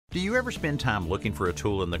Do you ever spend time looking for a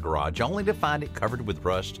tool in the garage only to find it covered with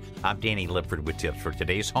rust? I'm Danny Lipford with tips for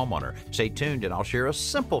today's homeowner. Stay tuned and I'll share a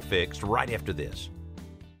simple fix right after this.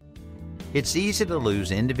 It's easy to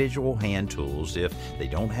lose individual hand tools if they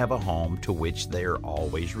don't have a home to which they are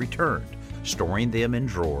always returned. Storing them in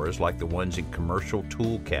drawers like the ones in commercial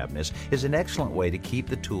tool cabinets is an excellent way to keep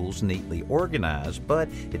the tools neatly organized, but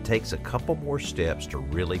it takes a couple more steps to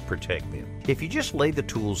really protect them. If you just lay the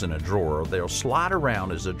tools in a drawer, they'll slide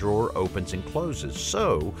around as the drawer opens and closes,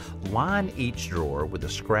 so line each drawer with a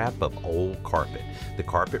scrap of old carpet. The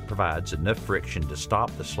carpet provides enough friction to stop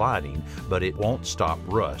the sliding, but it won't stop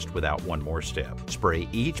rust without one more step. Spray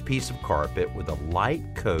each piece of carpet with a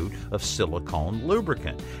light coat of silicone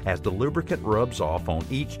lubricant. As the lubricant rubs off on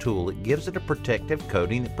each tool, it gives it a protective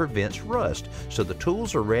coating that prevents rust, so the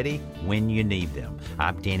tools are ready when you need them.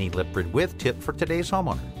 I'm Danny Lipford with Tip for Today's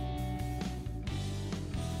Homeowner.